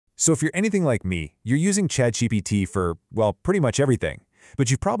So if you're anything like me, you're using ChatGPT for, well, pretty much everything. But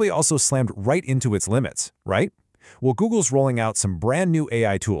you've probably also slammed right into its limits, right? Well, Google's rolling out some brand new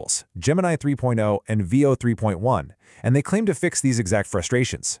AI tools, Gemini 3.0 and Veo 3.1, and they claim to fix these exact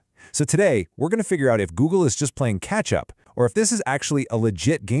frustrations. So today, we're going to figure out if Google is just playing catch-up or if this is actually a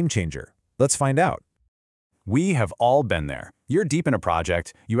legit game changer. Let's find out. We have all been there. You're deep in a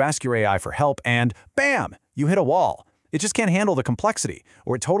project, you ask your AI for help, and bam! You hit a wall. It just can't handle the complexity,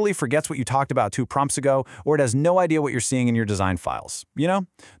 or it totally forgets what you talked about 2 prompts ago, or it has no idea what you're seeing in your design files. You know,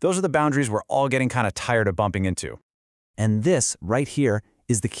 those are the boundaries we're all getting kind of tired of bumping into. And this, right here,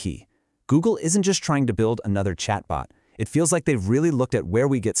 is the key. Google isn't just trying to build another chatbot. It feels like they've really looked at where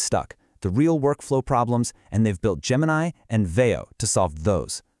we get stuck, the real workflow problems, and they've built Gemini and Veo to solve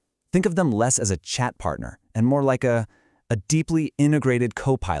those. Think of them less as a chat partner and more like a deeply integrated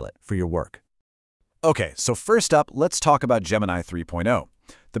co-pilot for your work. Okay, so first up, let's talk about Gemini 3.0.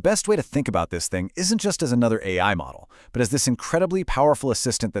 The best way to think about this thing isn't just as another AI model, but as this incredibly powerful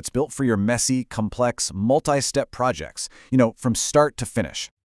assistant that's built for your messy, complex, multi-step projects, from start to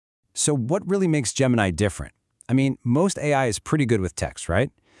finish. So what really makes Gemini different? I mean, most AI is pretty good with text, right?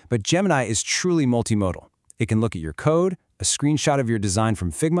 But Gemini is truly multimodal. It can look at your code, a screenshot of your design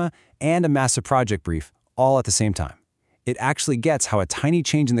from Figma, and a massive project brief, all at the same time. It actually gets how a tiny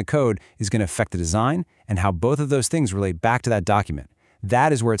change in the code is going to affect the design and how both of those things relate back to that document.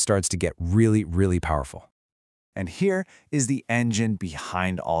 That is where it starts to get really, really powerful. And here is the engine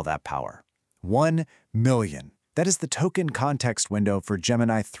behind all that power. 1 million. That is the token context window for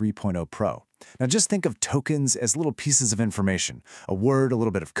Gemini 3.0 Pro. Now just think of tokens as little pieces of information, a word, a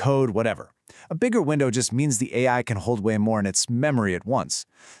little bit of code, whatever. A bigger window just means the AI can hold way more in its memory at once.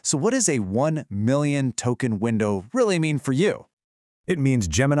 So what does a 1 million token window really mean for you? It means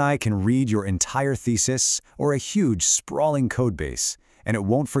Gemini can read your entire thesis or a huge, sprawling code base, and it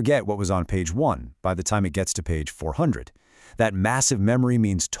won't forget what was on page 1 by the time it gets to page 400. That massive memory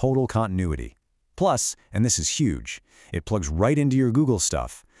means total continuity. Plus, and this is huge, it plugs right into your Google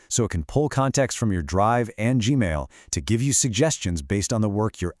stuff, so it can pull context from your Drive and Gmail to give you suggestions based on the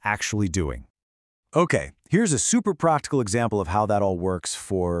work you're actually doing. Okay, here's a super practical example of how that all works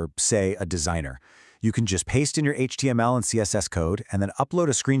for, say, a designer. You can just paste in your HTML and CSS code and then upload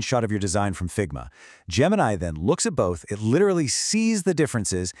a screenshot of your design from Figma. Gemini then looks at both, it literally sees the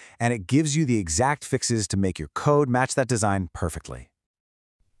differences, and it gives you the exact fixes to make your code match that design perfectly.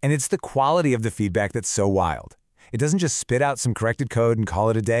 And it's the quality of the feedback that's so wild. It doesn't just spit out some corrected code and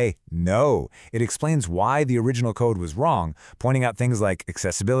call it a day. No, it explains why the original code was wrong, pointing out things like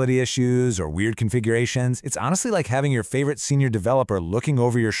accessibility issues or weird configurations. It's honestly like having your favorite senior developer looking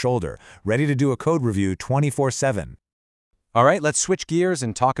over your shoulder, ready to do a code review 24/7. All right, let's switch gears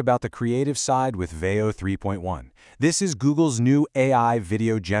and talk about the creative side with Veo 3.1. This is Google's new AI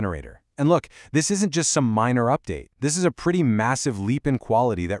video generator. And look, this isn't just some minor update. This is a pretty massive leap in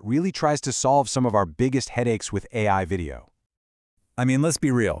quality that really tries to solve some of our biggest headaches with AI video. I mean, let's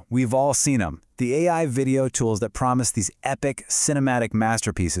be real. We've all seen them. The AI video tools that promise these epic cinematic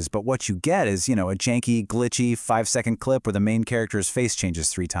masterpieces, but what you get is, a janky, glitchy 5-second clip where the main character's face changes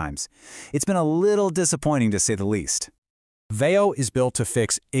 3 times. It's been a little disappointing to say the least. Veo is built to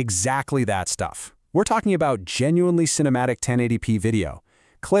fix exactly that stuff. We're talking about genuinely cinematic 1080p video.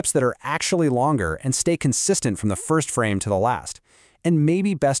 Clips that are actually longer and stay consistent from the first frame to the last. And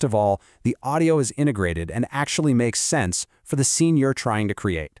maybe best of all, the audio is integrated and actually makes sense for the scene you're trying to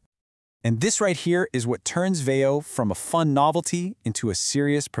create. And this right here is what turns Veo from a fun novelty into a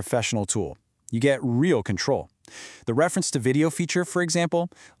serious professional tool. You get real control. The reference to video feature, for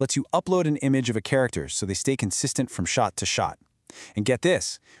example, lets you upload an image of a character so they stay consistent from shot to shot. And get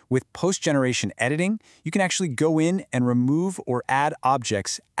this, with post-generation editing, you can actually go in and remove or add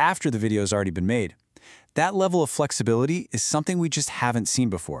objects after the video's already been made. That level of flexibility is something we just haven't seen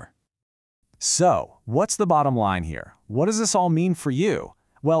before. So, what's the bottom line here? What does this all mean for you?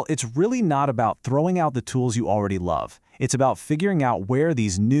 Well, it's really not about throwing out the tools you already love. It's about figuring out where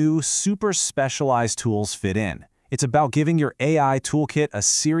these new, super specialized tools fit in. It's about giving your AI toolkit a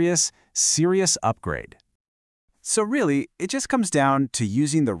serious upgrade. So really, it just comes down to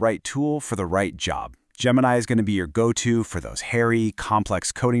using the right tool for the right job. Gemini is going to be your go-to for those hairy,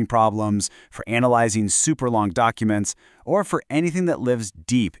 complex coding problems, for analyzing super long documents, or for anything that lives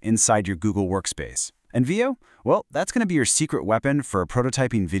deep inside your Google Workspace. And Veo? Well, that's going to be your secret weapon for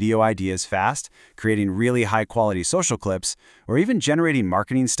prototyping video ideas fast, creating really high-quality social clips, or even generating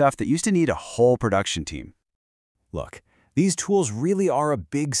marketing stuff that used to need a whole production team. Look, these tools really are a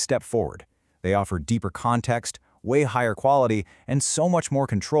big step forward. They offer deeper context, way higher quality, and so much more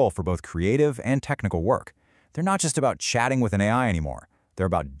control for both creative and technical work. They're not just about chatting with an AI anymore. They're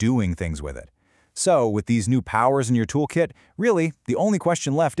about doing things with it. So, with these new powers in your toolkit, really, the only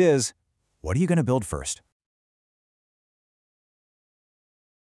question left is, what are you going to build first?